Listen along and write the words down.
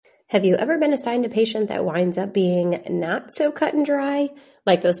Have you ever been assigned a patient that winds up being not so cut and dry?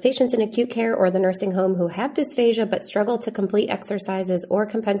 Like those patients in acute care or the nursing home who have dysphagia but struggle to complete exercises or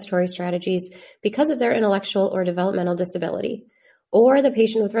compensatory strategies because of their intellectual or developmental disability. Or the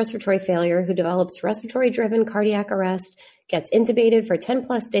patient with respiratory failure who develops respiratory-driven cardiac arrest, gets intubated for 10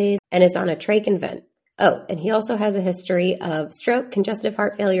 plus days, and is on a trach and vent. Oh, and he also has a history of stroke, congestive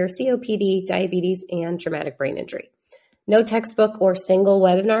heart failure, COPD, diabetes, and traumatic brain injury. No textbook or single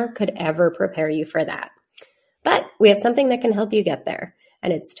webinar could ever prepare you for that. But we have something that can help you get there,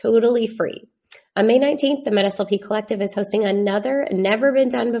 and it's totally free. On May 19th, the MedSLP Collective is hosting another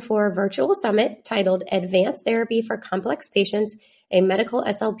never-been-done-before virtual summit titled Advanced Therapy for Complex Patients, a Medical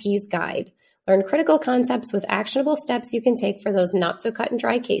SLP's Guide. Learn critical concepts with actionable steps you can take for those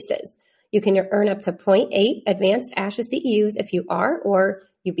not-so-cut-and-dry cases. You can earn up to 0.8 advanced ASHA CEUs if you are or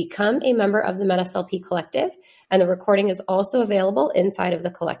you become a member of the MedSLP Collective, and the recording is also available inside of the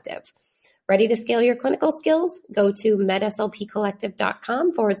collective. Ready to scale your clinical skills? Go to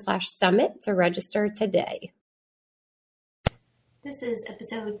medslpcollective.com/summit to register today. This is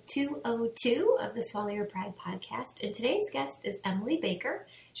episode 202 of the Swallow Your Pride podcast, and today's guest is Emily Baker.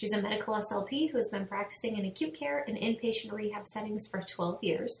 She's a medical SLP who has been practicing in acute care and inpatient rehab settings for 12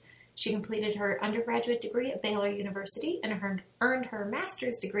 years. She completed her undergraduate degree at Baylor University and earned her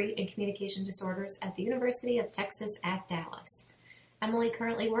master's degree in communication disorders at the University of Texas at Dallas. Emily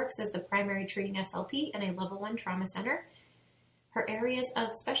currently works as the primary treating SLP in a level 1 trauma center. Her areas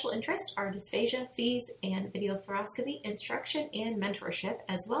of special interest are dysphagia, FEES, and video fluoroscopy instruction and mentorship,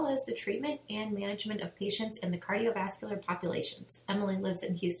 as well as the treatment and management of patients in the cardiovascular populations. Emily lives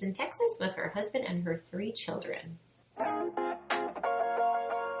in Houston, Texas with her husband and her 3 children.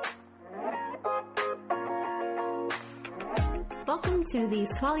 Welcome to the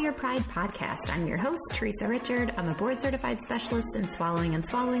Swallow Your Pride podcast. I'm your host, Teresa Richard. I'm a board-certified specialist in swallowing and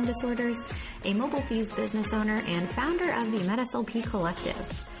swallowing disorders, a mobile FEES business owner, and founder of the MedSLP Collective.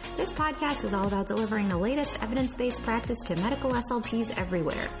 This podcast is all about delivering the latest evidence-based practice to medical SLPs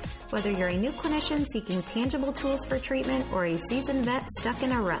everywhere. Whether you're a new clinician seeking tangible tools for treatment or a seasoned vet stuck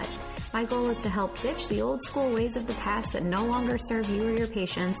in a rut, my goal is to help ditch the old school ways of the past that no longer serve you or your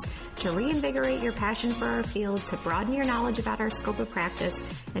patients, to reinvigorate your passion for our field, to broaden your knowledge about our scope of practice,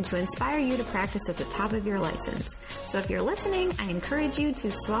 and to inspire you to practice at the top of your license. So if you're listening, I encourage you to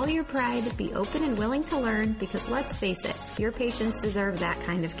swallow your pride, be open and willing to learn, because let's face it, your patients deserve that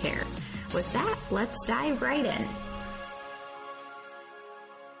kind of care. With that, let's dive right in.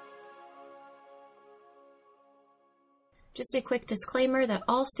 Just a quick disclaimer that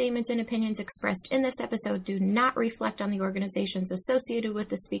all statements and opinions expressed in this episode do not reflect on the organizations associated with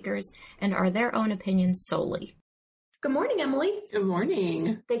the speakers and are their own opinions solely. Good morning, Emily. Good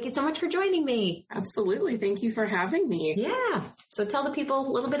morning. Thank you so much for joining me. Absolutely. Thank you for having me. Yeah. So tell the people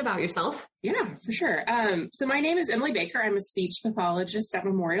a little bit about yourself. Yeah, for sure. So my name is Emily Baker. I'm a speech pathologist at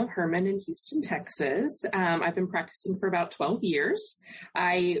Memorial Hermann in Houston, Texas. I've been practicing for about 12 years.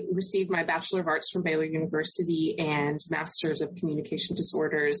 I received my Bachelor of Arts from Baylor University and Master's of Communication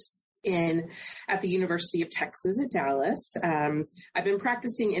Disorders at the University of Texas at Dallas. I've been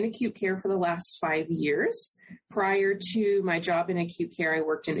practicing in acute care for the last 5 years. Prior to my job in acute care, I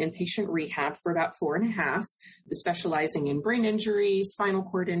worked in inpatient rehab for about 4.5, specializing in brain injury, spinal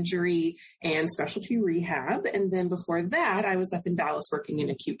cord injury, and specialty rehab. And then before that, I was up in Dallas working in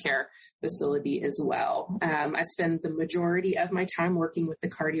acute care facility as well. I spend the majority of my time working with the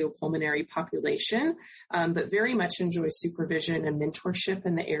cardiopulmonary population, but very much enjoy supervision and mentorship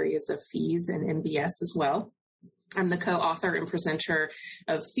in the areas of FEES and MBS as well. I'm the co-author and presenter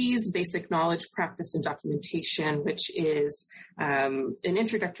of FEES, Basic Knowledge, Practice, and Documentation, which is an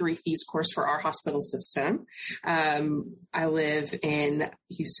introductory FEES course for our hospital system. I live in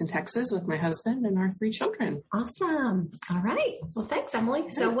Houston, Texas with my husband and our 3 children. Awesome. All right. Well, thanks, Emily.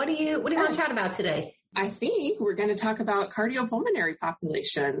 So what do you want to chat about today? I think we're going to talk about cardiopulmonary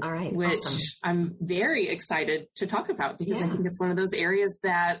population, all right, which awesome. I'm very excited to talk about because I think it's one of those areas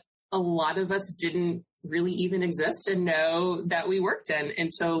that a lot of us didn't really even exist and know that we worked in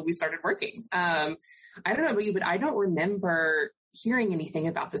until we started working. I don't know about you, but I don't remember hearing anything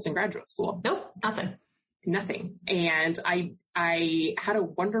about this in graduate school. Nope, nothing. And I had a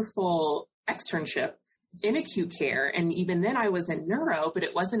wonderful externship in acute care. And even then I was in neuro, but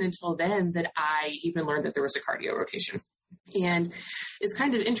it wasn't until then that I even learned that there was a cardio rotation. And it's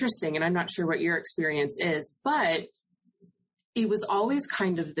kind of interesting, and I'm not sure what your experience is, but it was always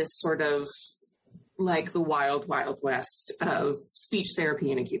kind of this sort of like the wild, wild west of speech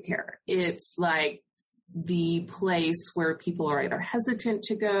therapy in acute care. It's like the place where people are either hesitant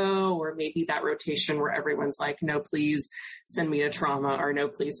to go, or maybe that rotation where everyone's like, no, please send me to trauma, or no,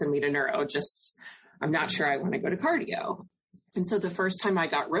 please send me to neuro. I'm not sure I want to go to cardio. And so the first time I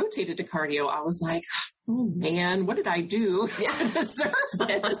got rotated to cardio, I was like, oh man, what did I do to deserve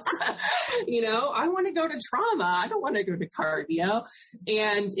this? I want to go to trauma. I don't want to go to cardio.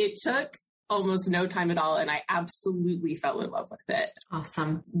 And it took almost no time at all. And I absolutely fell in love with it.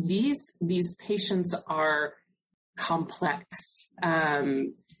 Awesome. These patients are complex.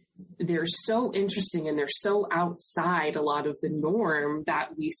 They're so interesting, and they're so outside a lot of the norm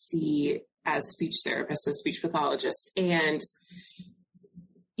that we see as speech therapists and speech pathologists. And,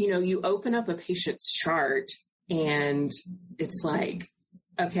 you open up a patient's chart and it's like,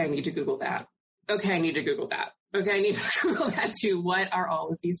 okay, I need to Google that. Okay, I need to Google that. Okay, I need to Google that too. What are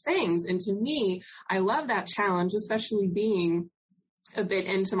all of these things? And to me, I love that challenge, especially being a bit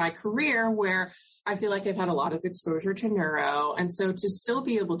into my career where I feel like I've had a lot of exposure to neuro. And so to still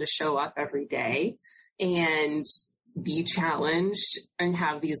be able to show up every day and be challenged and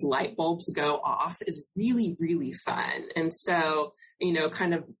have these light bulbs go off is really, really fun. And so,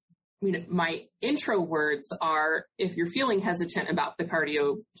 my intro words are, if you're feeling hesitant about the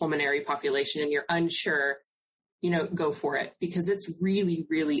cardiopulmonary population and you're unsure, go for it, because it's really,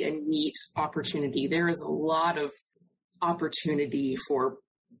 really a neat opportunity. There is a lot of opportunity for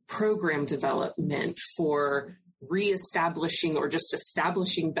program development, for reestablishing or just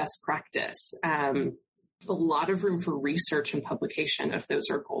establishing best practice. A lot of room for research and publication if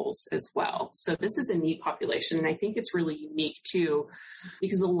those are goals as well. So this is a neat population. And I think it's really unique too,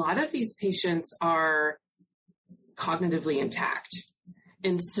 because a lot of these patients are cognitively intact.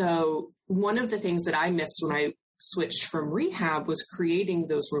 And so one of the things that I missed when I switched from rehab was creating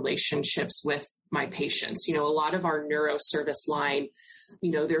those relationships with my patients. A lot of our neuro service line,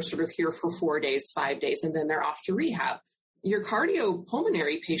 they're sort of here for 4 days, 5 days, and then they're off to rehab. Your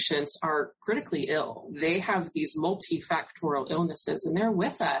cardiopulmonary patients are critically ill. They have these multifactorial illnesses, and they're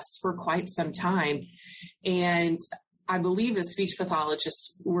with us for quite some time. And I believe as speech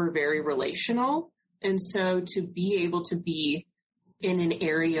pathologists, we're very relational. And so to be able to be in an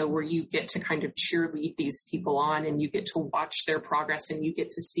area where you get to kind of cheerlead these people on, and you get to watch their progress, and you get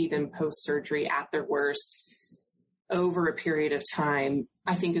to see them post-surgery at their worst over a period of time,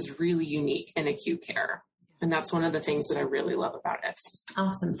 I think is really unique in acute care. And that's one of the things that I really love about it.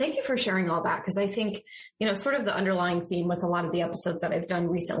 Awesome. Thank you for sharing all that. Because I think, sort of the underlying theme with a lot of the episodes that I've done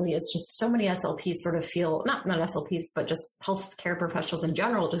recently is just so many SLPs sort of feel, not SLPs, but just healthcare professionals in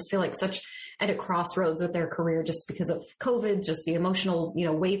general, just feel like such at a crossroads with their career just because of COVID, just the emotional,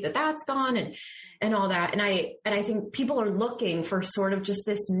 weight that's gone and all that. And I think people are looking for sort of just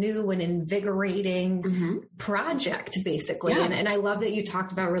this new and invigorating project, basically. Yeah. And I love that you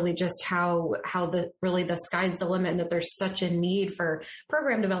talked about really just how the sky's the limit, and that there's such a need for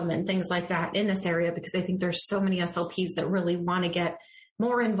program development and things like that in this area, because I think there's so many SLPs that really want to get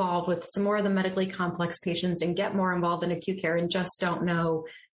more involved with some more of the medically complex patients and get more involved in acute care, and just don't know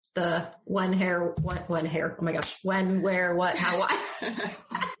the when, where, what, how, why.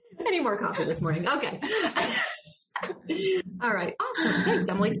 I need more coffee this morning. Okay. All right. Awesome. Thanks,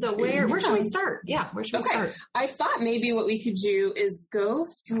 Emily. So where should we start? Yeah. Where should we start? I thought maybe what we could do is go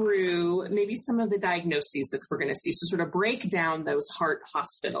through maybe some of the diagnoses that we're going to see. So sort of break down those heart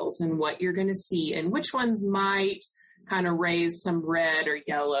hospitals and what you're going to see, and which ones might kind of raise some red or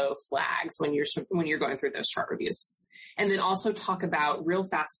yellow flags when you're going through those chart reviews. And then also talk about real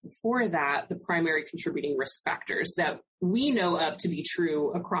fast before that, the primary contributing risk factors that we know of to be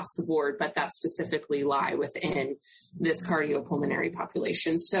true across the board, but that specifically lie within this cardiopulmonary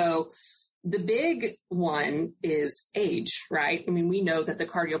population. So the big one is age, right? I mean, we know that the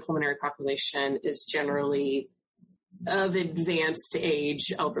cardiopulmonary population is generally of advanced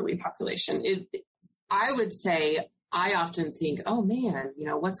age, elderly population. I would say, I often think, oh man,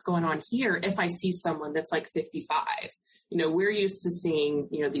 what's going on here? If I see someone that's like 55, we're used to seeing,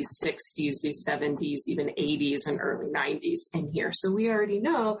 these 60s, these 70s, even 80s and early 90s in here. So we already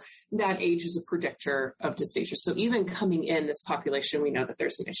know that age is a predictor of dysphagia. So even coming in this population, we know that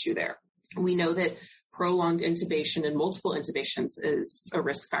there's an issue there. We know that prolonged intubation and multiple intubations is a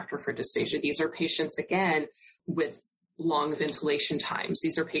risk factor for dysphagia. These are patients, again, with long ventilation times.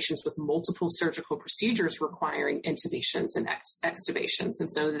 These are patients with multiple surgical procedures requiring intubations and extubations. And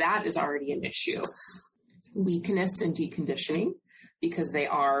so that is already an issue. Weakness and deconditioning, because they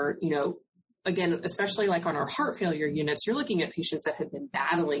are, again, especially like on our heart failure units, you're looking at patients that have been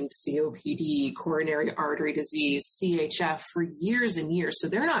battling COPD, coronary artery disease, CHF for years and years. So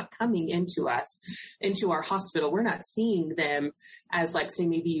they're not coming into our hospital. We're not seeing them as like, say,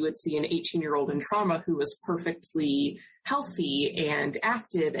 maybe you would see an 18-year-old in trauma who was perfectly healthy and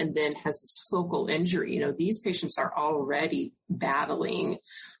active and then has this focal injury. These patients are already battling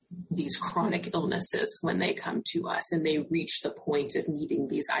these chronic illnesses when they come to us and they reach the point of needing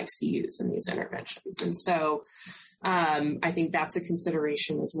these ICUs and these interventions. And so I think that's a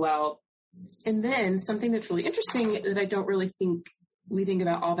consideration as well. And then something that's really interesting that I don't really think we think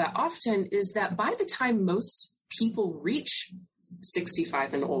about all that often is that by the time most people reach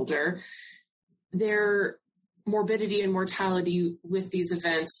 65 and older, their morbidity and mortality with these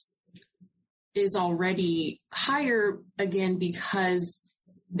events is already higher, again, because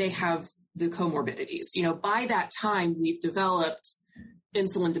they have the comorbidities. By that time, we've developed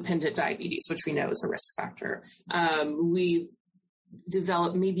insulin-dependent diabetes, which we know is a risk factor. We've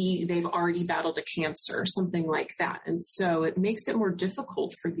developed, maybe they've already battled a cancer, something like that. And so it makes it more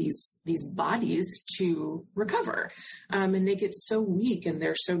difficult for these bodies to recover. And they get so weak and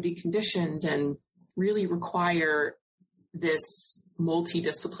they're so deconditioned and really require this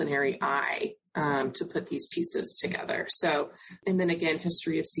multidisciplinary eye to put these pieces together. So, and then again,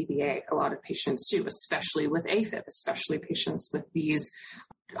 history of CVA, a lot of patients do, especially with AFib, especially patients with these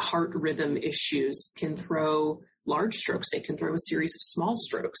heart rhythm issues can throw large strokes. They can throw a series of small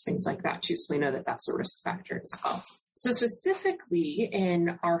strokes, things like that too. So we know that that's a risk factor as well. So specifically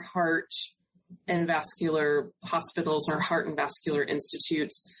in our heart and vascular hospitals or heart and vascular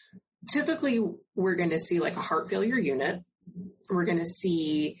institutes, typically we're going to see like a heart failure unit. We're going to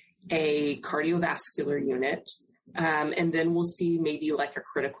see a cardiovascular unit, and then we'll see maybe like a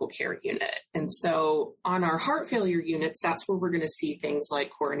critical care unit. And so on our heart failure units, that's where we're going to see things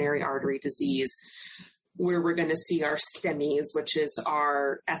like coronary artery disease, where we're going to see our STEMIs, which is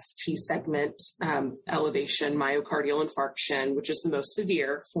our ST segment elevation, myocardial infarction, which is the most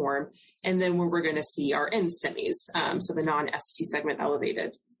severe form. And then where we're going to see our NSTEMIs, so the non-ST segment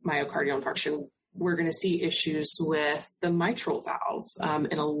elevated myocardial infarction. We're going to see issues with the mitral valve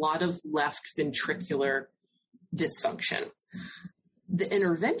and a lot of left ventricular dysfunction. The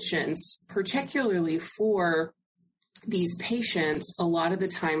interventions, particularly for these patients, a lot of the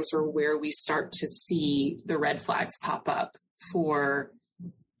times are where we start to see the red flags pop up for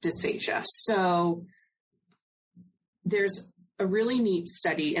dysphagia. So there's a really neat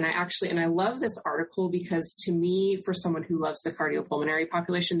study, and I love this article because to me, for someone who loves the cardiopulmonary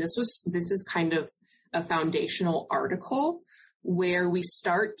population, this is kind of a foundational article where we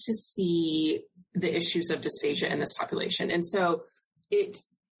start to see the issues of dysphagia in this population. And so it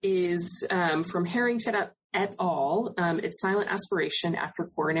is from Harrington et al. It's silent aspiration after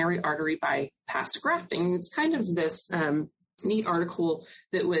coronary artery bypass grafting. It's kind of this neat article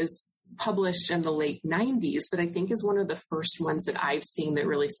that was published in the late 90s, but I think is one of the first ones that I've seen that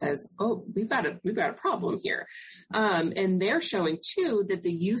really says, oh, we've got a problem here. And they're showing too that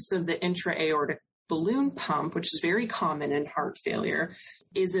the use of the intra-aortic balloon pump, which is very common in heart failure,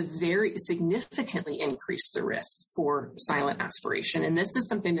 is a very significantly increased the risk for silent aspiration. And this is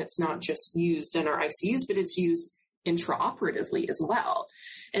something that's not just used in our ICUs, but it's used intraoperatively as well.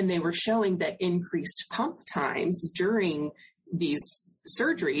 And they were showing that increased pump times during these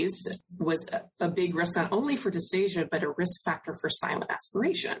surgeries was a big risk, not only for dysphagia, but a risk factor for silent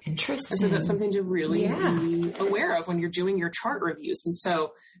aspiration. Interesting. And so that's something to really be aware of when you're doing your chart reviews. And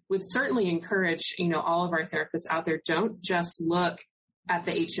so would certainly encourage, all of our therapists out there, don't just look at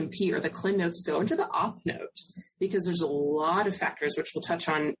the HMP or the CLIN notes, go into the op note, because there's a lot of factors, which we'll touch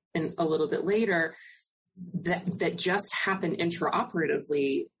on in a little bit later, that just happen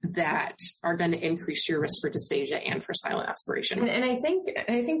intraoperatively that are going to increase your risk for dysphagia and for silent aspiration. And I think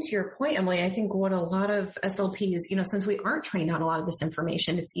to your point, Emily, I think what a lot of SLPs, since we aren't trained on a lot of this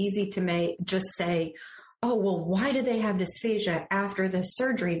information, it's easy to just say, oh, well, why do they have dysphagia after the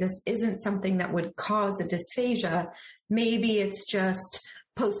surgery? This isn't something that would cause a dysphagia. Maybe it's just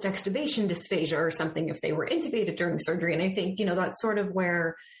post-extubation dysphagia or something if they were intubated during surgery. And I think, that's sort of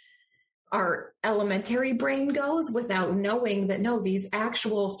where our elementary brain goes without knowing that, no, these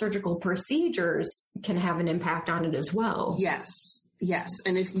actual surgical procedures can have an impact on it as well. Yes.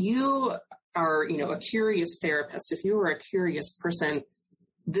 And if you are, a curious therapist, if you are a curious person,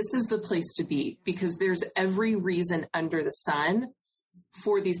 this is the place to be, because there's every reason under the sun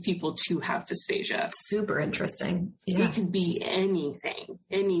for these people to have dysphagia. Super interesting. Yeah. It could be anything.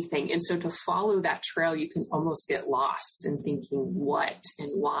 And so to follow that trail, you can almost get lost in thinking what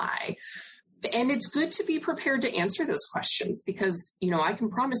and why. And it's good to be prepared to answer those questions because, I can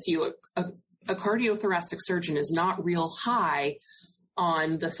promise you a cardiothoracic surgeon is not real high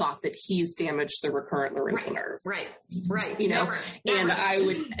on the thought that he's damaged the recurrent laryngeal nerve. Right. You know, Never. And I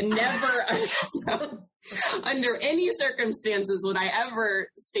would never, under any circumstances, would I ever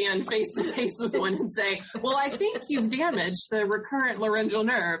stand face to face with one and say, well, I think you've damaged the recurrent laryngeal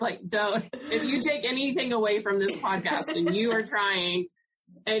nerve. Like, don't, if you take anything away from this podcast and you're trying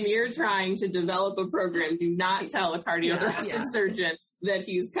to develop a program, do not tell a cardiothoracic surgeon that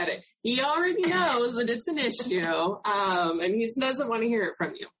he's cut it. He already knows that it's an issue, and he just doesn't want to hear it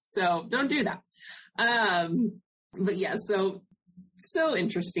from you. So don't do that. But yeah, so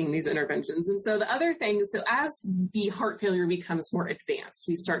interesting, these interventions. And so the other thing, so as the heart failure becomes more advanced,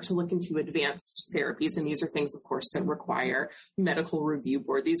 we start to look into advanced therapies. And these are things, of course, that require medical review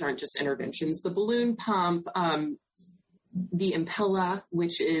board. These aren't just interventions. The balloon pump, the Impella,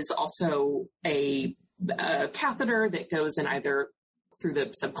 which is also a catheter that goes in either through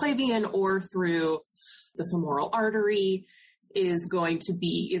the subclavian or through the femoral artery, is going to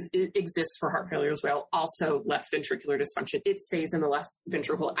be, it exists for heart failure as well. Also left ventricular dysfunction. It stays in the left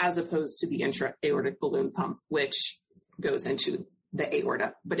ventricle as opposed to the intra-aortic balloon pump, which goes into the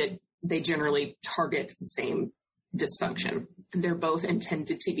aorta, but they generally target the same dysfunction. They're both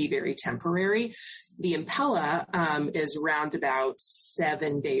intended to be very temporary. The Impella is around about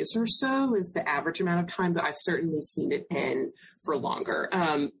 7 days or so is the average amount of time, but I've certainly seen it in for longer.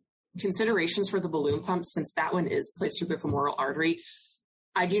 Considerations for the balloon pump, since that one is placed through the femoral artery,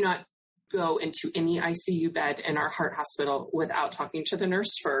 I do not go into any ICU bed in our heart hospital without talking to the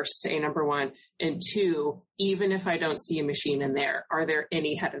nurse first, number one, and two, even if I don't see a machine in there, are there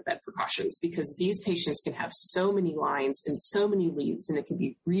any head of bed precautions? Because these patients can have so many lines and so many leads, and it can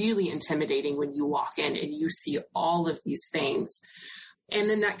be really intimidating when you walk in and you see all of these things. And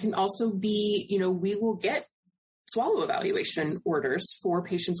then that can also be, we will get swallow evaluation orders for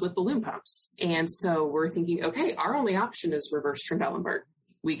patients with balloon pumps. And so we're thinking, okay, our only option is reverse Trendelenburg.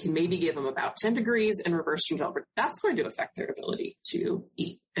 We can maybe give them about 10 degrees and reverse Trendelenburg. That's going to affect their ability to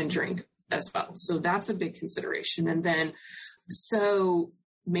eat and drink as well. So that's a big consideration. And then, so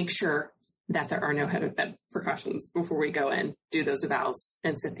make sure that there are no head of bed precautions before we go in, do those evals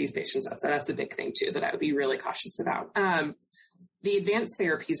and set these patients up. So that's a big thing too, that I would be really cautious about. The advanced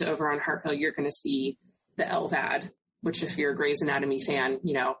therapies over on heart failure, you're going to see the LVAD, which if you're a Grey's Anatomy fan,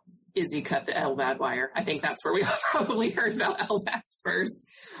 Izzy cut the LVAD wire. I think that's where we probably heard about LVADs first.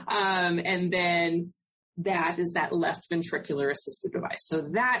 And then that is that left ventricular assisted device. So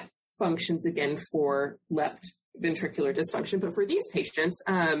that functions again for left ventricular dysfunction. But for these patients,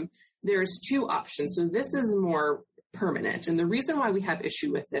 there's two options. So this is more permanent. And the reason why we have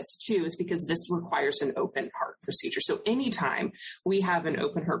issue with this too is because this requires an open heart procedure. So anytime we have an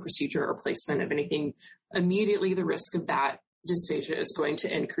open heart procedure or placement of anything, immediately the risk of that dysphagia is going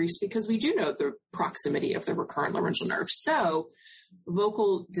to increase because we do know the proximity of the recurrent laryngeal nerve. So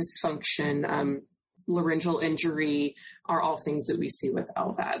vocal dysfunction, laryngeal injury are all things that we see with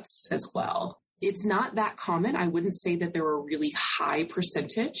LVADs as well. It's not that common. I wouldn't say that there are a really high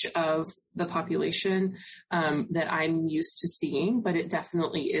percentage of the population that I'm used to seeing, but it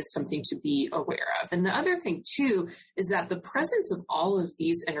definitely is something to be aware of. And the other thing too is that the presence of all of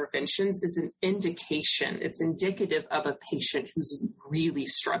these interventions is an indication. It's indicative of a patient who's really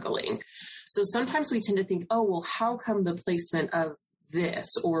struggling. So sometimes we tend to think, oh, well, how come the placement of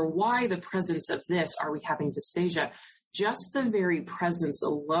this or why the presence of this are we having dysphagia? Just the very presence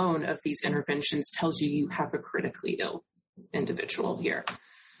alone of these interventions tells you have a critically ill individual here.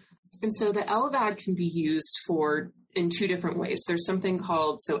 And so the LVAD can be used in two different ways. There's something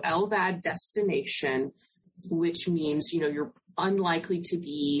called, LVAD destination, which means, you're unlikely to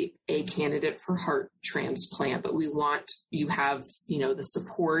be a candidate for heart transplant, but we want you have, the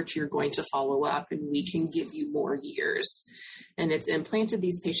support, you're going to follow up and we can give you more years. And it's implanted.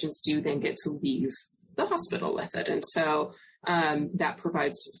 These patients do then get to leave the hospital with it. And so that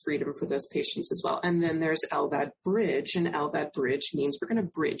provides freedom for those patients as well. And then there's LVAD bridge, and LVAD bridge means we're going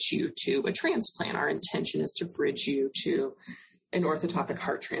to bridge you to a transplant. Our intention is to bridge you to an orthotopic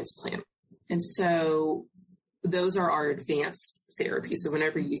heart transplant. And so those are our advanced therapies. So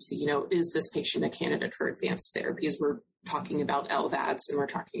whenever you see, is this patient a candidate for advanced therapies, we're talking about LVADs and we're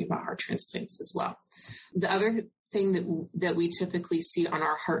talking about heart transplants as well. The other thing that we typically see on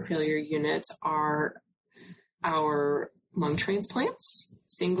our heart failure units are our lung transplants,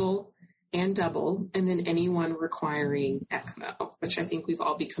 single and double, and then anyone requiring ECMO, which I think we've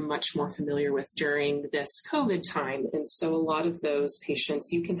all become much more familiar with during this COVID time. And so a lot of those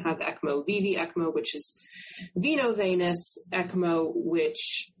patients, you can have ECMO, VV ECMO, which is veno-venous ECMO,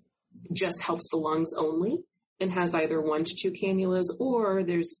 which just helps the lungs only. and has either 1 to 2 cannulas, or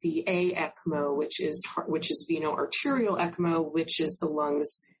there's VA ECMO, which is veno-arterial ECMO, which is the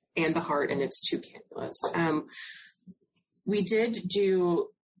lungs and the heart, and it's 2 cannulas. We did do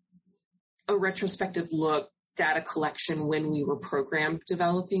a retrospective look data collection when we were program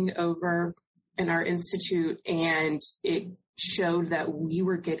developing over in our institute, and it showed that we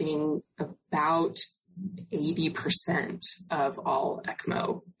were getting about 80% of all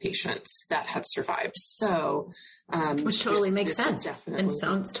ECMO patients that had survived. So, which totally makes sense and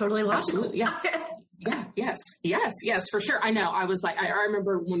sounds totally logical. Absolutely, yeah. Yes, for sure. I know. I was like, I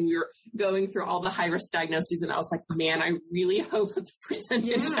remember when we were going through all the high risk diagnoses, and I was like, man, I really hope that the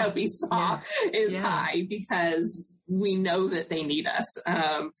percentage that we saw is high, because we know that they need us.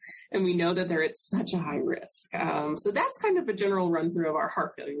 And we know that they're at such a high risk. So that's kind of a general run through of our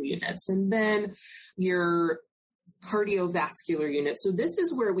heart failure units. And then your cardiovascular unit. So this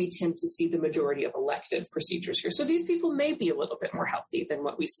is where we tend to see the majority of elective procedures here. So these people may be a little bit more healthy than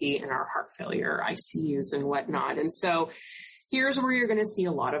what we see in our heart failure ICUs and whatnot. And so here's where you're going to see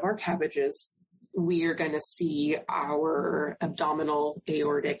a lot of our CABGs. We are going to see our abdominal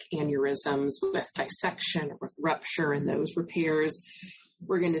aortic aneurysms with dissection or with rupture and those repairs.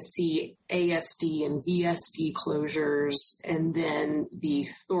 We're going to see ASD and VSD closures, and then the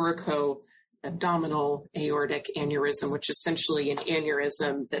thoraco-abdominal aortic aneurysm, which is essentially an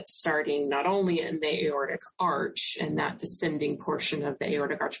aneurysm that's starting not only in the aortic arch and that descending portion of the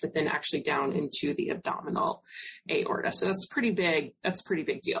aortic arch, but then actually down into the abdominal aorta. So that's pretty big. That's a pretty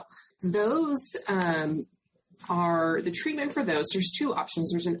big deal. Those are the treatment for those. There's 2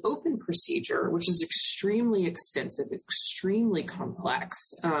 options. There's an open procedure, which is extremely extensive, extremely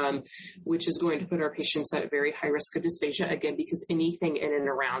complex, which is going to put our patients at a very high risk of dysphagia, again, because anything in and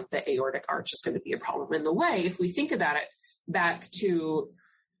around the aortic arch is going to be a problem in the way. If we think about it back to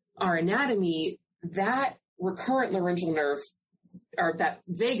our anatomy, that recurrent laryngeal nerve, or that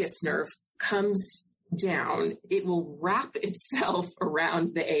vagus nerve, comes down. It will wrap itself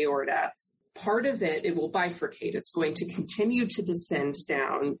around the aorta. Part of it will bifurcate. It's going to continue to descend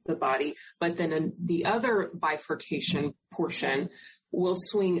down the body, but then the other bifurcation portion will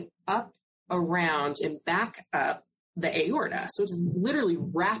swing up, around, and back up the aorta. So it's literally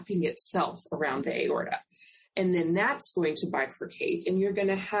wrapping itself around the aorta. And then that's going to bifurcate, and you're going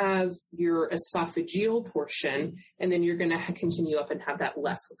to have your esophageal portion, and then you're going to continue up and have that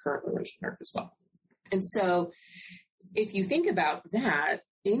left recurrent laryngeal nerve as well. And so if you think about that,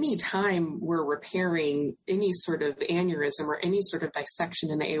 anytime we're repairing any sort of aneurysm or any sort of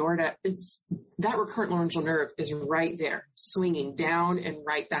dissection in the aorta, it's that recurrent laryngeal nerve is right there, swinging down and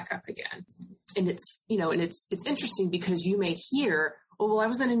right back up again. And it's, it's interesting because you may hear, oh, well, I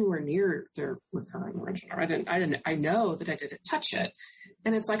wasn't anywhere near the recurrent laryngeal nerve. I know that I didn't touch it.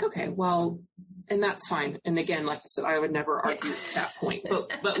 And it's like, okay, well, and that's fine. And again, like I said, I would never argue that point,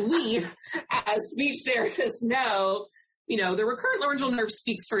 but we as speech therapists know, the recurrent laryngeal nerve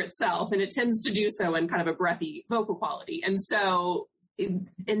speaks for itself, and it tends to do so in kind of a breathy vocal quality. And so,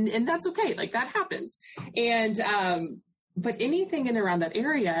 and that's okay. Like that happens. And, but anything in around that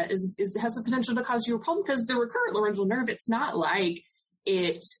area has the potential to cause you a problem, because the recurrent laryngeal nerve, it's not like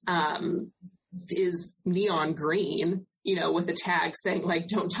it, is neon green, with a tag saying like,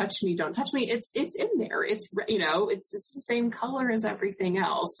 don't touch me. It's in there. It's the same color as everything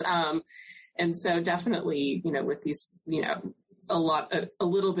else. And so definitely, with these, a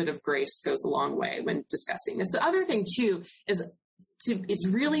little bit of grace goes a long way when discussing this. The other thing too is it's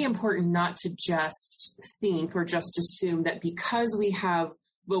really important not to just think or just assume that because we have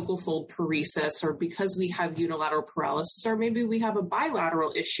vocal fold paresis, or because we have unilateral paralysis, or maybe we have a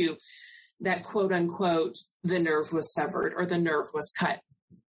bilateral issue, that quote unquote, the nerve was severed or the nerve was cut.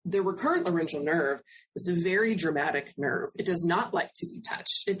 The recurrent laryngeal nerve is a very dramatic nerve. It does not like to be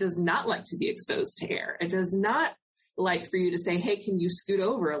touched. It does not like to be exposed to air. It does not like for you to say, hey, can you scoot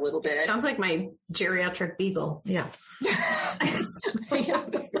over a little bit? Sounds like my geriatric beagle. Yeah. Yeah,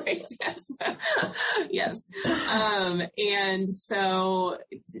 right. Yes. And so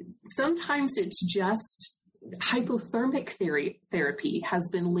sometimes it's just hypothermic therapy has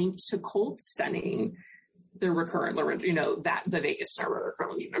been linked to cold stunning the recurrent laryngeal, the vagus nerve or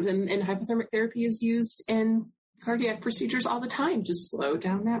recurrent laryngeal nerve. And hypothermic therapy is used in cardiac procedures all the time to slow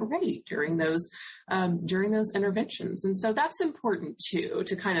down that rate during those interventions. And so that's important too,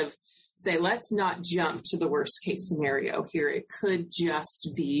 to kind of say, let's not jump to the worst case scenario here. It could just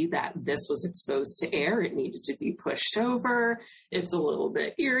be that this was exposed to air. It needed to be pushed over. It's a little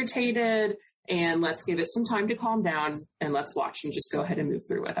bit irritated, and let's give it some time to calm down, and let's watch and just go ahead and move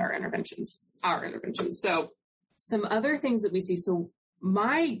through with our interventions. So some other things that we see. So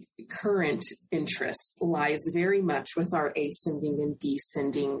my current interest lies very much with our ascending and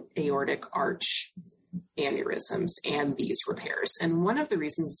descending aortic arch aneurysms and these repairs. And one of the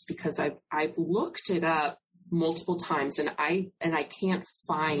reasons is because I've looked it up multiple times and I can't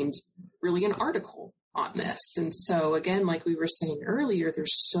find really an article on this. And so again, like we were saying earlier,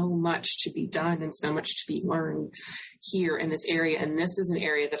 there's so much to be done and so much to be learned here in this area. And this is an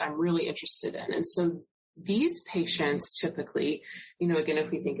area that I'm really interested in. And so these patients typically, again,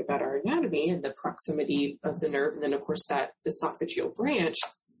 if we think about our anatomy and the proximity of the nerve, and then of course that esophageal branch,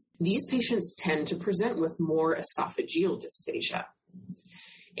 these patients tend to present with more esophageal dysphagia.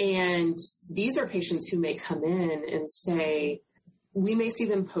 And these are patients who may come in and say, we may see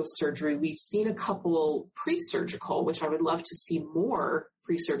them post-surgery. We've seen a couple pre-surgical, which I would love to see more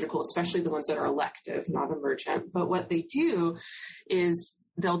pre-surgical, especially the ones that are elective, not emergent. But what they do is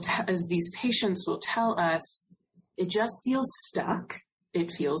as these patients will tell us, it just feels stuck.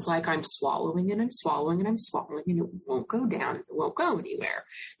 It feels like I'm swallowing and I'm swallowing and I'm swallowing and it won't go down. It won't go anywhere.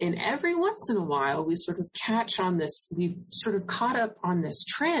 And every once in a while, we sort of catch on this, we've sort of caught up on this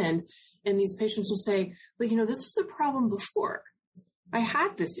trend. And these patients will say, but this was a problem before. I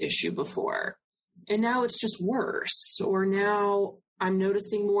had this issue before and now it's just worse, or now I'm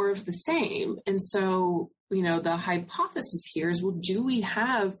noticing more of the same. And so, the hypothesis here is, well, do we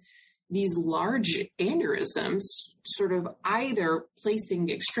have these large aneurysms sort of either placing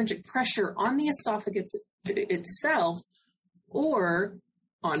extrinsic pressure on the esophagus itself or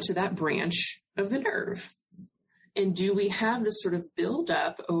onto that branch of the nerve? And do we have this sort of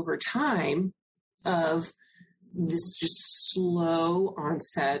buildup over time of this just slow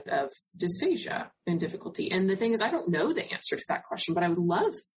onset of dysphagia and difficulty? And the thing is, I don't know the answer to that question, but I would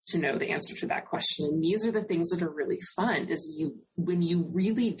love to know the answer to that question. And these are the things that are really fun, is when you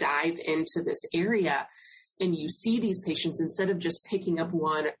really dive into this area and you see these patients, instead of just picking up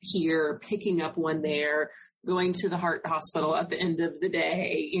one here, picking up one there, going to the heart hospital at the end of the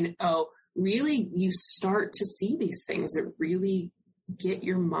day, really you start to see these things that really get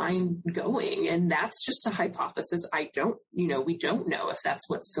your mind going. And that's just a hypothesis. we don't know if that's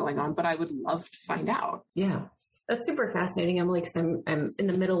what's going on, but I would love to find out. Yeah. That's super fascinating, Emily, because I'm in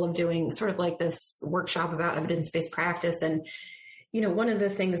the middle of doing sort of like this workshop about evidence-based practice. And, one of the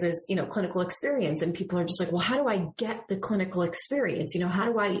things is, clinical experience, and people are just like, well, how do I get the clinical experience?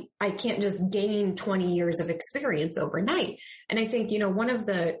 How do I can't just gain 20 years of experience overnight. And I think, one of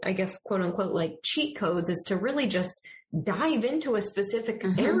the, I guess, quote unquote, like cheat codes is to really just dive into a specific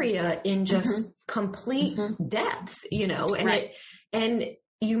area in just complete depth, and right. And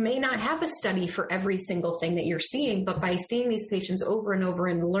you may not have a study for every single thing that you're seeing, but by seeing these patients over and over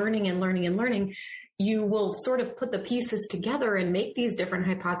and learning, you will sort of put the pieces together and make these different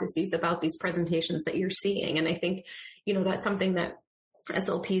hypotheses about these presentations that you're seeing. And I think, that's something that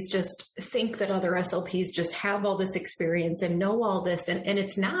SLPs just think that other SLPs just have all this experience and know all this. And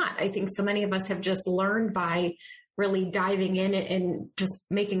it's not. I think so many of us have just learned by really diving in and just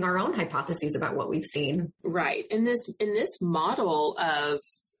making our own hypotheses about what we've seen. Right. In this model of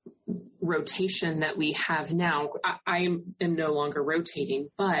rotation that we have now, I am no longer rotating,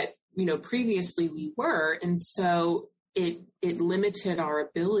 but, previously we were. And so it limited our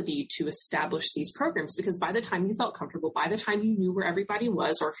ability to establish these programs, because by the time you felt comfortable, by the time you knew where everybody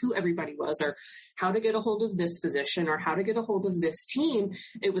was or who everybody was or how to get a hold of this physician or how to get a hold of this team,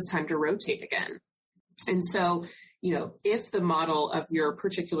 it was time to rotate again. And so, if the model of your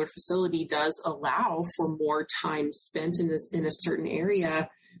particular facility does allow for more time spent in a certain area,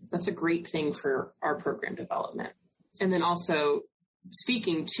 that's a great thing for our program development. And then also,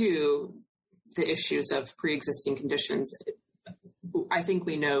 speaking to the issues of pre-existing conditions, I think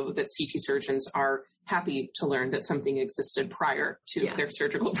we know that CT surgeons are happy to learn that something existed prior to their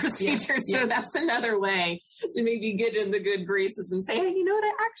surgical procedures. Yeah. So that's another way to maybe get in the good graces and say, hey, you know what?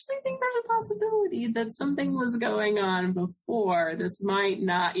 I actually think there's a possibility that something was going on before. This might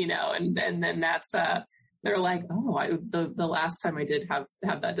not, and then that's, they're like, oh, the last time I did have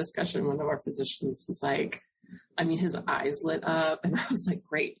that discussion, one of our physicians was like, his eyes lit up and I was like,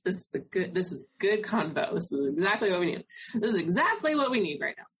 great, this is good convo. This is exactly what we need. This is exactly what we need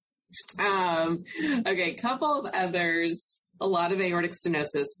right now. Okay. Couple of others, a lot of aortic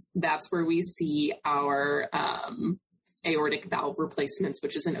stenosis. That's where we see our, aortic valve replacements,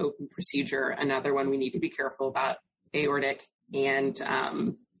 which is an open procedure. Another one we need to be careful about, aortic and,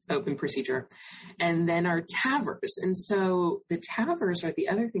 open procedure. And then our TAVRs. And so the TAVRs are the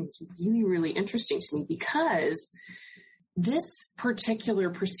other thing that's really, really interesting to me, because this particular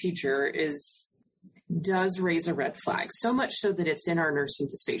procedure does raise a red flag, so much so that it's in our nursing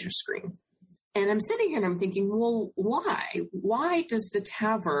dysphagia screen. And I'm sitting here and I'm thinking, well, why? Why does the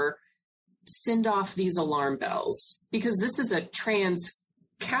TAVR send off these alarm bells? Because this is a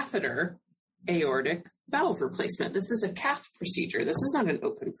transcatheter aortic valve replacement. This is a cath procedure. This is not an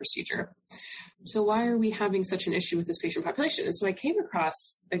open procedure. So why are we having such an issue with this patient population? And so I came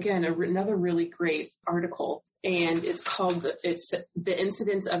across, again, another really great article, and it's called the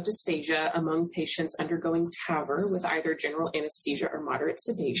incidence of dysphagia among patients undergoing TAVR with either general anesthesia or moderate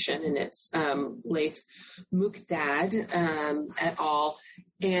sedation. And it's Laith Muqdad et al.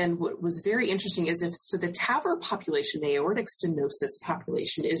 And what was very interesting is the TAVR population, the aortic stenosis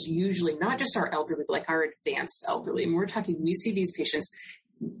population, is usually not just our elderly, but like our advanced elderly. And we see these patients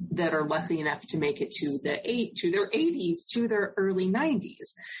that are lucky enough to make it to their 80s, to their early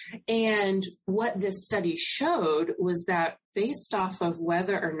 90s. And what this study showed was that based off of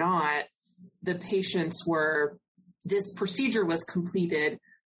whether or not the patients this procedure was completed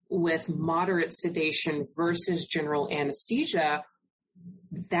with moderate sedation versus general anesthesia,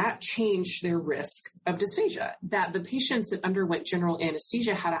 that changed their risk of dysphagia. That the patients that underwent general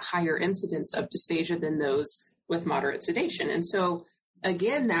anesthesia had a higher incidence of dysphagia than those with moderate sedation. And so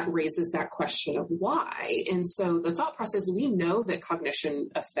again, that raises that question of why. And so the thought process, we know that cognition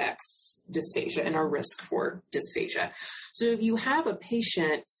affects dysphagia and our risk for dysphagia. So if you have a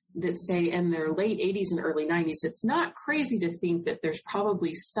patient that's, say, in their late 80s and early 90s, it's not crazy to think that there's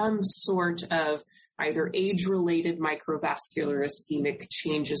probably some sort of either age-related microvascular ischemic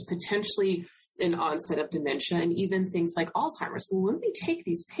changes, potentially an onset of dementia, and even things like Alzheimer's. Well, when we take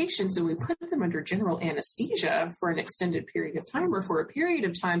these patients and we put them under general anesthesia for an extended period of time or for a period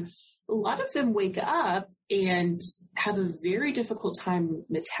of time, a lot of them wake up and have a very difficult time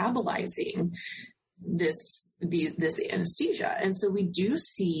metabolizing this anesthesia. And so we do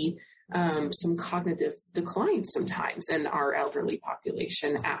see some cognitive decline sometimes in our elderly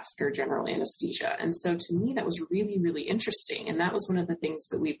population after general anesthesia. And so to me, that was really, really interesting. And that was one of the things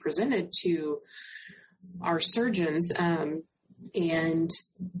that we presented to our surgeons. And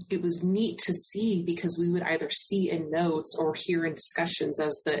it was neat to see, because we would either see in notes or hear in discussions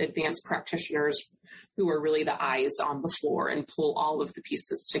as the advanced practitioners, who are really the eyes on the floor and pull all of the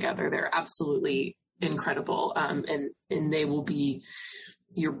pieces together. They're absolutely incredible. And they will be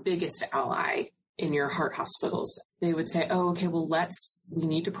your biggest ally in your heart hospitals. They would say, oh, okay, well, we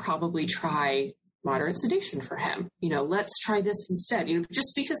need to probably try moderate sedation for him. Let's try this instead,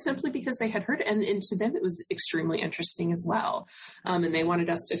 just simply because they had heard it. And to them, it was extremely interesting as well. And they wanted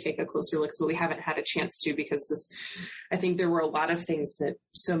us to take a closer look. So we haven't had a chance to, because I think there were a lot of things that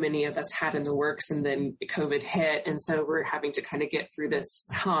so many of us had in the works, and then COVID hit. And so we're having to kind of get through this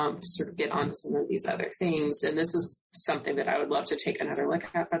hump to sort of get onto some of these other things. And this is something that I would love to take another look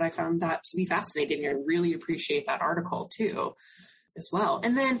at, but I found that to be fascinating and really appreciate that article too, as well.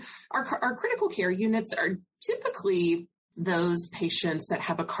 And then our critical care units are typically those patients that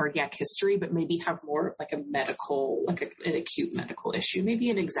have a cardiac history, but maybe have more of like an acute medical issue, maybe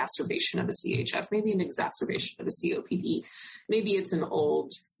an exacerbation of a CHF, maybe an exacerbation of a COPD. Maybe it's an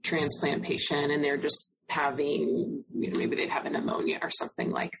old transplant patient and they're just having, maybe they have a pneumonia or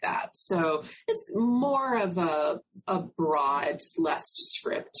something like that. So it's more of a broad, less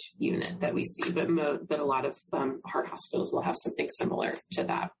script unit that we see, but a lot of heart hospitals will have something similar to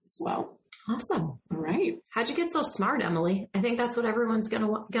that as well. Awesome. All right. How'd you get so smart, Emily? I think that's what everyone's gonna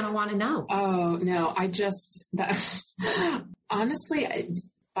want to know. Oh no, honestly,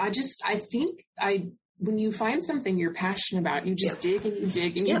 I think when you find something you're passionate about, you just dig and you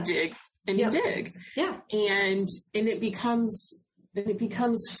dig and you dig and you dig. Yeah. And it becomes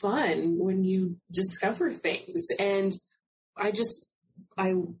fun when you discover things. And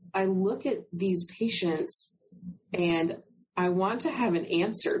I look at these patients and I want to have an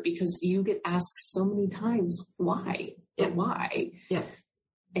answer, because you get asked so many times, why? Yeah. Why? Yeah.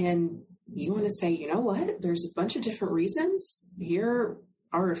 And you want to say, you know what? There's a bunch of different reasons. Here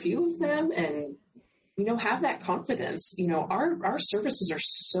are a few of them. And have that confidence. Our services are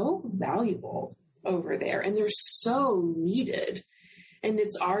so valuable over there and they're so needed. And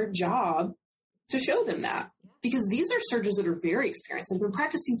it's our job to show them that, because these are surgeons that are very experienced and have been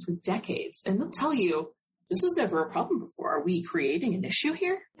practicing for decades. And they'll tell you, this was never a problem before. Are we creating an issue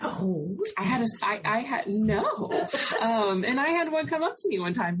here? No. No. And I had one come up to me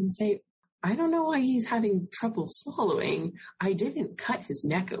one time and say, I don't know why he's having trouble swallowing. I didn't cut his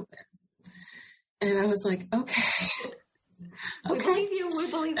neck open. And I was like, okay. We believe you. We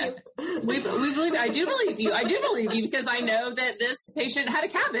believe you. We believe. I do believe you. I do believe you, because I know that this patient had a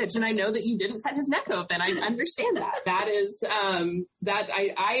CABG, and I know that you didn't cut his neck open. I understand that. That is that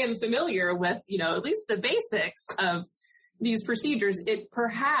I am familiar with, at least the basics of these procedures, it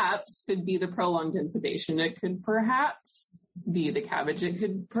perhaps could be the prolonged intubation. It could perhaps be the CABG. It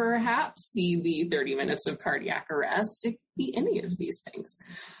could perhaps be the 30 minutes of cardiac arrest. It could be any of these things.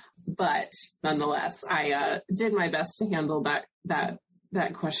 But nonetheless, I did my best to handle that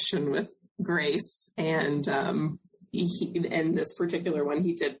question with grace. And in this particular one,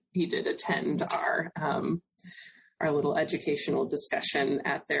 he did attend our little educational discussion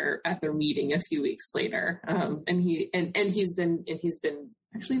at their meeting a few weeks later. And he's been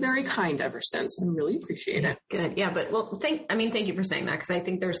actually very kind ever since. I really appreciate it. Good. Yeah. But thank you for saying that. Cause I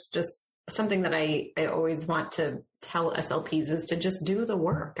think there's just something that I always want to tell SLPs is to just do the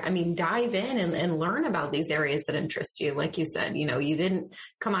work. I mean, dive in and learn about these areas that interest you. Like you said, you didn't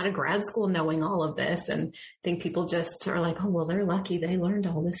come out of grad school knowing all of this, and I think people just are like, oh, well, they're lucky they learned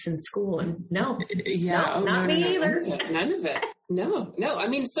all this in school. And no, not me either. None of it. No. I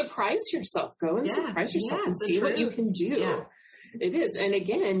mean, surprise yourself. Go and surprise yourself and see what you can do. Yeah. It is. And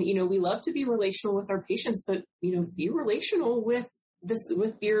again, we love to be relational with our patients, but, be relational with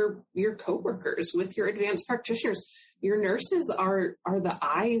your coworkers, with your advanced practitioners. Your nurses are the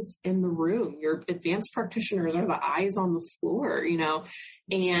eyes in the room. Your advanced practitioners are the eyes on the floor,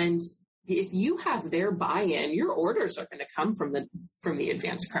 and if you have their buy-in, your orders are going to come from the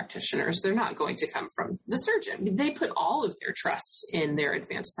advanced practitioners. They're not going to come from the surgeon. They put all of their trust in their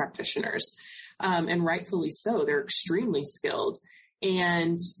advanced practitioners. And rightfully so. They're extremely skilled.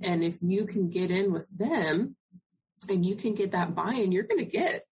 And if you can get in with them, and you can get that buy-in, you're going to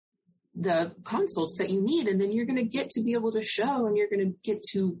get the consults that you need. And then you're going to get to be able to show, and you're going to get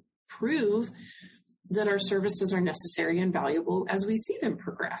to prove that our services are necessary and valuable as we see them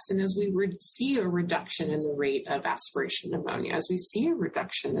progress. And as we see a reduction in the rate of aspiration pneumonia, as we see a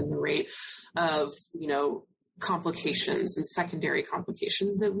reduction in the rate of, complications and secondary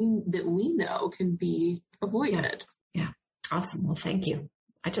complications that we know can be avoided. Yeah. Awesome. Well, thank you.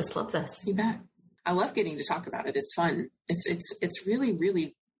 I just love this. You bet. I love getting to talk about it. It's fun. It's really,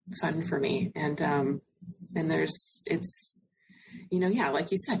 really fun for me. And like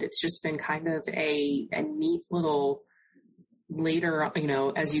you said, it's just been kind of a neat little later,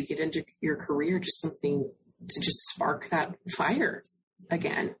 as you get into your career, just something to just spark that fire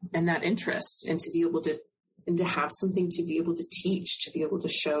again and that interest, and to be able to, and to have something to be able to teach, to be able to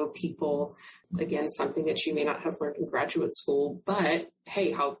show people, again, something that you may not have learned in graduate school, but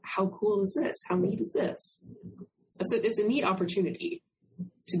hey, how cool is this? How neat is this? It's a neat opportunity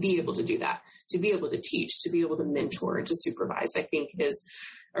to be able to do that, to be able to teach, to be able to mentor, and to supervise, I think is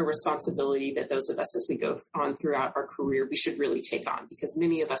a responsibility that those of us, as we go on throughout our career, we should really take on, because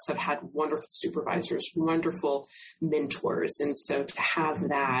many of us have had wonderful supervisors, wonderful mentors. And so to have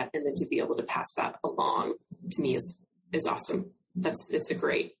that, and then to be able to pass that along, to me is awesome.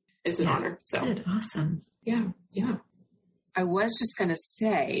 It's an honor. So good. Awesome. Yeah. I was just going to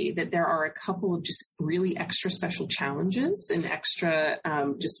say that there are a couple of just really extra special challenges and extra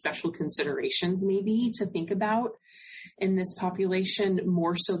just special considerations maybe to think about in this population,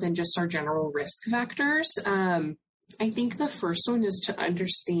 more so than just our general risk factors. I think the first one is to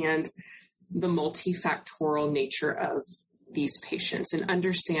understand the multifactorial nature of these patients, and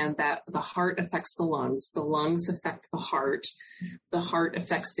understand that the heart affects the lungs affect the heart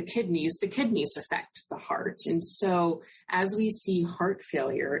affects the kidneys affect the heart. And so as we see heart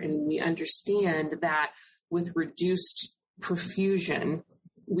failure, and we understand that with reduced perfusion,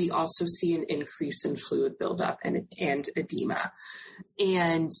 we also see an increase in fluid buildup and edema.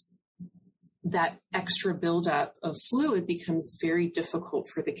 And that extra buildup of fluid becomes very difficult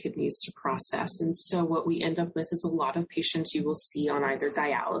for the kidneys to process. And so what we end up with is a lot of patients you will see on either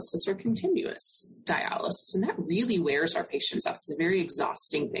dialysis or continuous dialysis. And that really wears our patients out. It's a very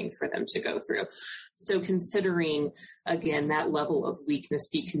exhausting thing for them to go through. So considering, again, that level of weakness,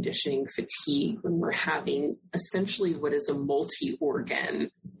 deconditioning, fatigue, when we're having essentially what is a multi-organ,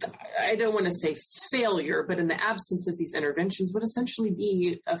 I don't want to say failure, but in the absence of these interventions would essentially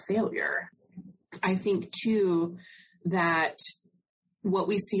be a failure. I think, too, that what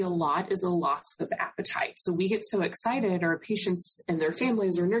we see a lot is a loss of appetite. So we get so excited, our patients and their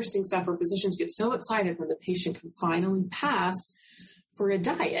families or nursing staff or physicians get so excited when the patient can finally pass for a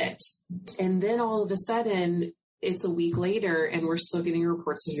diet. And then all of a sudden, it's a week later and we're still getting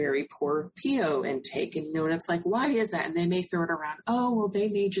reports of very poor PO intake. And, and it's like, why is that? And they may throw it around. Oh, well, they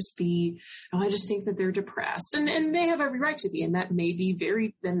may just be, I just think that they're depressed, and they have every right to be. And that may be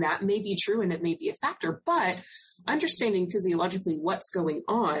that may be true, and it may be a factor, but understanding physiologically what's going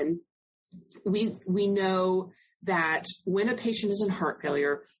on, we know that when a patient is in heart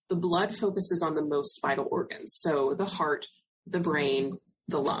failure, the blood focuses on the most vital organs. So the heart, the brain,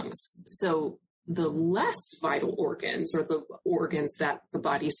 the lungs. So the less vital organs, or the organs that the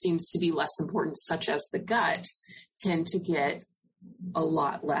body seems to be less important, such as the gut, tend to get a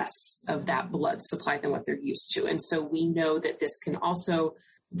lot less of that blood supply than what they're used to. And so we know that this can also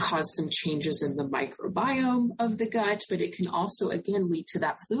cause some changes in the microbiome of the gut, but it can also, again, lead to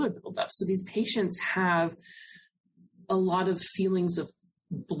that fluid buildup. So these patients have a lot of feelings of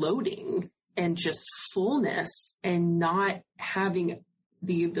bloating and just fullness, and not having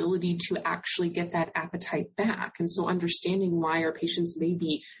the ability to actually get that appetite back. And so understanding why our patients may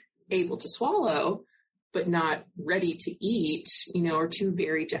be able to swallow but not ready to eat, are two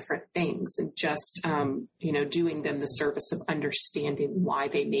very different things. And just, doing them the service of understanding why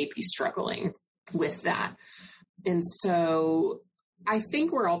they may be struggling with that. And so I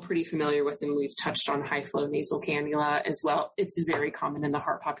think we're all pretty familiar with, and we've touched on high flow nasal cannula as well. It's very common in the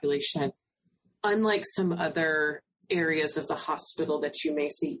heart population. Unlike some other areas of the hospital that you may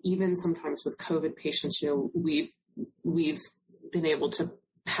see, even sometimes with COVID patients, we've been able to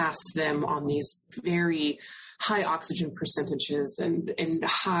pass them on these very high oxygen percentages and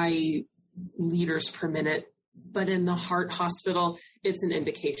high liters per minute. But in the heart hospital, it's an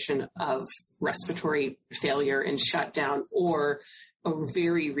indication of respiratory failure and shutdown, or a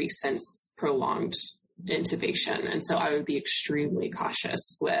very recent prolonged intubation. And so I would be extremely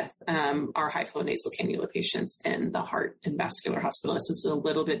cautious with our high flow nasal cannula patients in the heart and vascular hospital. This is a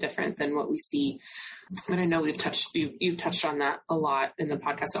little bit different than what we see. And I know you've touched on that a lot in the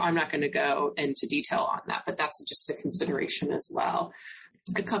podcast, so I'm not going to go into detail on that, but that's just a consideration as well.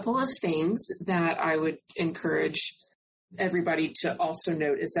 A couple of things that I would encourage everybody to also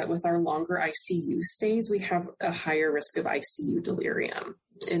note is that with our longer ICU stays, we have a higher risk of ICU delirium.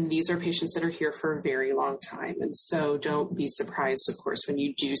 And these are patients that are here for a very long time. And so don't be surprised, of course, when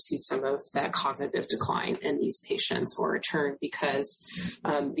you do see some of that cognitive decline in these patients or return, because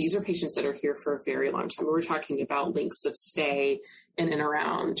these are patients that are here for a very long time. We're talking about lengths of stay in and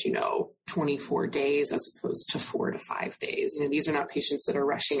around, 24 days as opposed to 4 to 5 days. These are not patients that are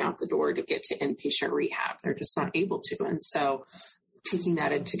rushing out the door to get to inpatient rehab. They're just not able to. And so taking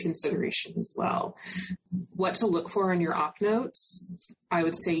that into consideration as well. What to look for in your op notes, I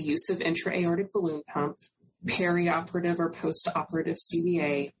would say use of intra-aortic balloon pump, perioperative or post-operative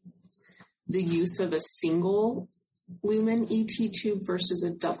CVA, the use of a single lumen ET tube versus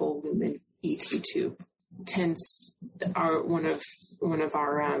a double lumen ET tube.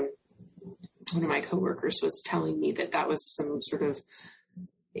 One of my coworkers was telling me that was some sort of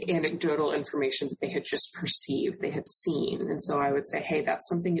anecdotal information that they had just perceived, they had seen. And so I would say, hey, that's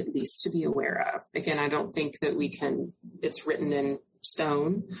something at least to be aware of. Again, I don't think that it's written in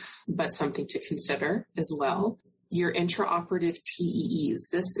stone, but something to consider as well. Your intraoperative TEEs.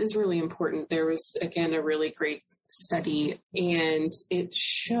 This is really important. There was, again, a really great study, and it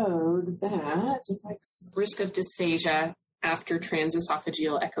showed that risk of dysphagia after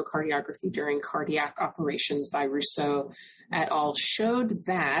transesophageal echocardiography during cardiac operations by Rousseau et al. Showed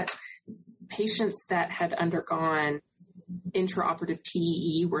that patients that had undergone intraoperative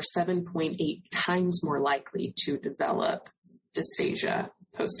TEE were 7.8 times more likely to develop dysphagia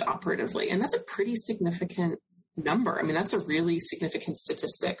post-operatively. And that's a pretty significant number. That's a really significant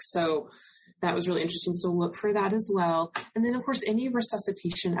statistic. So that was really interesting. So look for that as well. And then, of course, any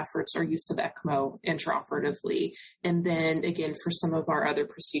resuscitation efforts or use of ECMO intraoperatively. And then, again, for some of our other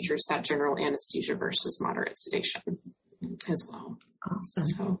procedures, that general anesthesia versus moderate sedation as well. Awesome.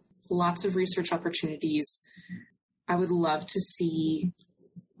 So lots of research opportunities. I would love to see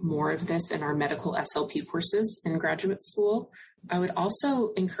more of this in our medical SLP courses in graduate school. I would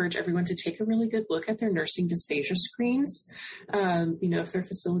also encourage everyone to take a really good look at their nursing dysphagia screens. If their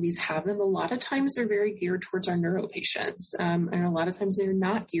facilities have them, a lot of times they're very geared towards our neuro patients. And a lot of times they're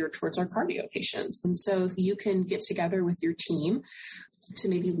not geared towards our cardio patients. And so if you can get together with your team to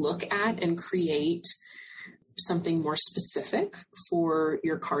maybe look at and create something more specific for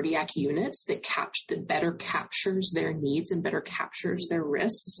your cardiac units that better captures their needs and better captures their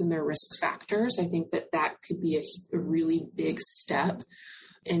risks and their risk factors, I think that could be a really big step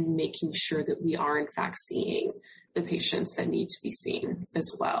in making sure that we are in fact seeing the patients that need to be seen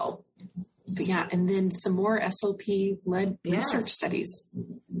as well. But yeah, and then some more SLP-led research studies,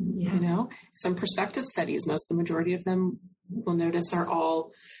 some prospective studies. The majority of them we'll notice are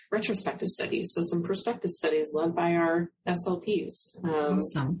all retrospective studies. So some prospective studies led by our SLPs.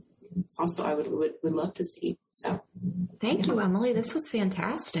 Awesome. Also, I would love to see. So thank you, Emily. This was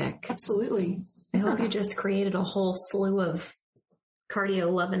fantastic. Absolutely. I hope you just created a whole slew of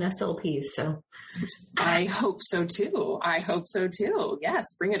cardio loving SLPs. So I hope so too. Yes,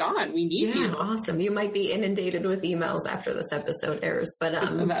 bring it on. We need you. Awesome. You might be inundated with emails after this episode airs, but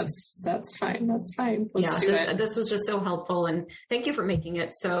that's fine. Let's do it. This was just so helpful, and thank you for making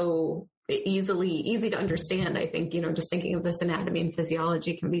it so easy to understand. I think, just thinking of this anatomy and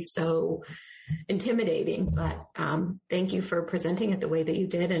physiology can be so intimidating, but thank you for presenting it the way that you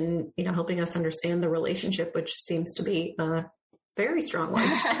did, and helping us understand the relationship, which seems to be a very strong one.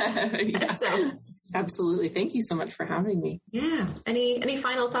 Yeah. So, absolutely. Thank you so much for having me. Yeah. Any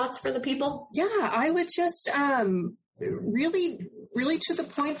final thoughts for the people? Yeah, I would just really to the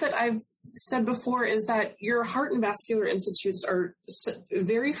point that I've said before, is that your heart and vascular institutes are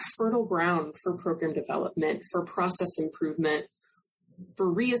very fertile ground for program development, for process improvement,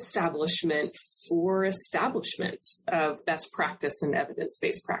 for reestablishment, for establishment of best practice and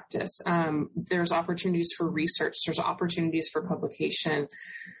evidence-based practice. There's opportunities for research. There's opportunities for publication.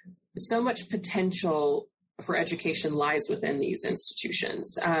 So much potential for education lies within these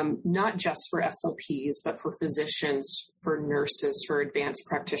institutions, not just for SLPs, but for physicians, for nurses, for advanced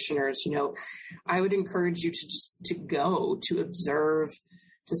practitioners. I would encourage you to go, to observe,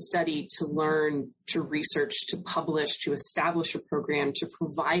 to study, to learn, to research, to publish, to establish a program, to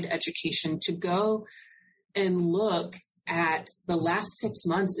provide education, to go and look at the last 6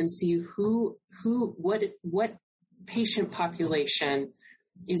 months and see what patient population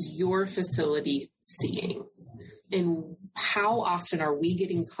is your facility seeing, and how often are we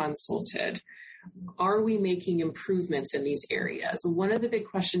getting consulted? Are we making improvements in these areas? One of the big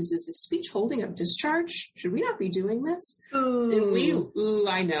questions is speech holding up discharge? Should we not be doing this? And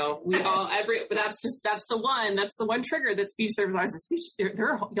I know but that's the one trigger that speech therapists always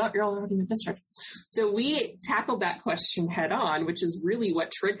you're all holding up discharge. So we tackled that question head on, which is really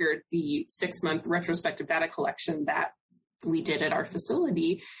what triggered the 6-month retrospective data collection that we did at our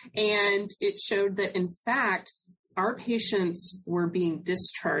facility. And it showed that, in fact, our patients were being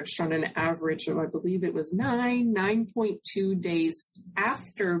discharged on an average of, I believe it was 9.2 days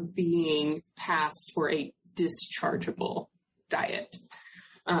after being passed for a dischargeable diet.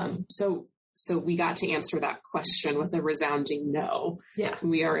 So we got to answer that question with a resounding no. Yeah.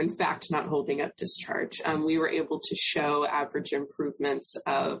 We are, in fact, not holding up discharge. We were able to show average improvements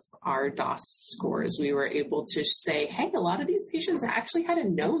of our DOS scores. We were able to say, hey, a lot of these patients actually had a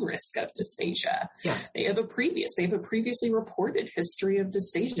known risk of dysphagia. Yeah. They have a previously reported history of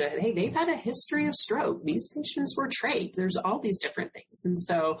dysphagia. Hey, they've had a history of stroke. These patients were trach. There's all these different things. And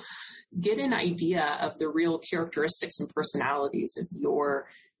so get an idea of the real characteristics and personalities of your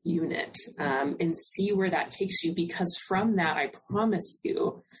unit, and see where that takes you, because from that, I promise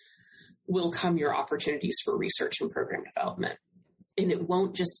you, will come your opportunities for research and program development. And it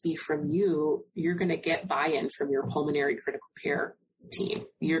won't just be from you. You're going to get buy-in from your pulmonary critical care team.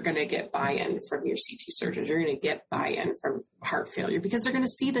 You're going to get buy-in from your CT surgeons. You're going to get buy-in from heart failure, because they're going to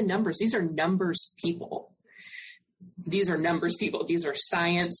see the numbers. These are numbers people. These are numbers people. These are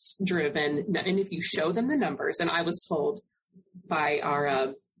science driven. And if you show them the numbers, and I was told by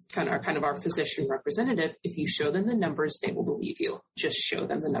our physician representative, if you show them the numbers, they will believe you. Just show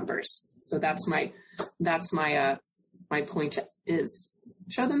them the numbers. So that's my point is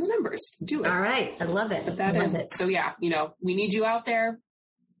show them the numbers. Do it. All right. I love it. Put that in. So yeah, we need you out there.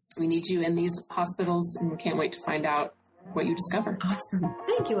 We need you in these hospitals, and we can't wait to find out what you discover. Awesome.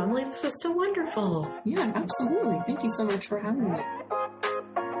 Thank you, Emily. This was so wonderful. Yeah, absolutely. Thank you so much for having me.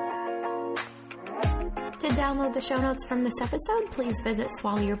 To download the show notes from this episode, please visit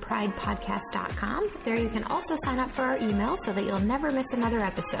swallowyourpridepodcast.com. There you can also sign up for our email so that you'll never miss another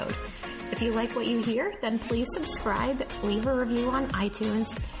episode. If you like what you hear, then please subscribe, leave a review on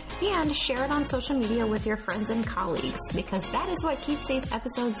iTunes, and share it on social media with your friends and colleagues, because that is what keeps these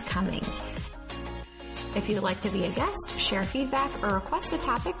episodes coming. If you'd like to be a guest, share feedback, or request a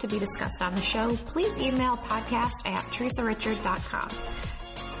topic to be discussed on the show, please email podcast@teresarichard.com.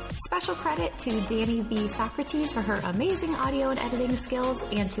 Special credit to Danny V. Socrates for her amazing audio and editing skills,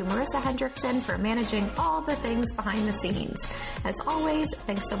 and to Marissa Hendrickson for managing all the things behind the scenes. As always,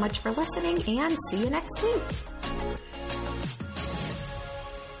 thanks so much for listening, and see you next week.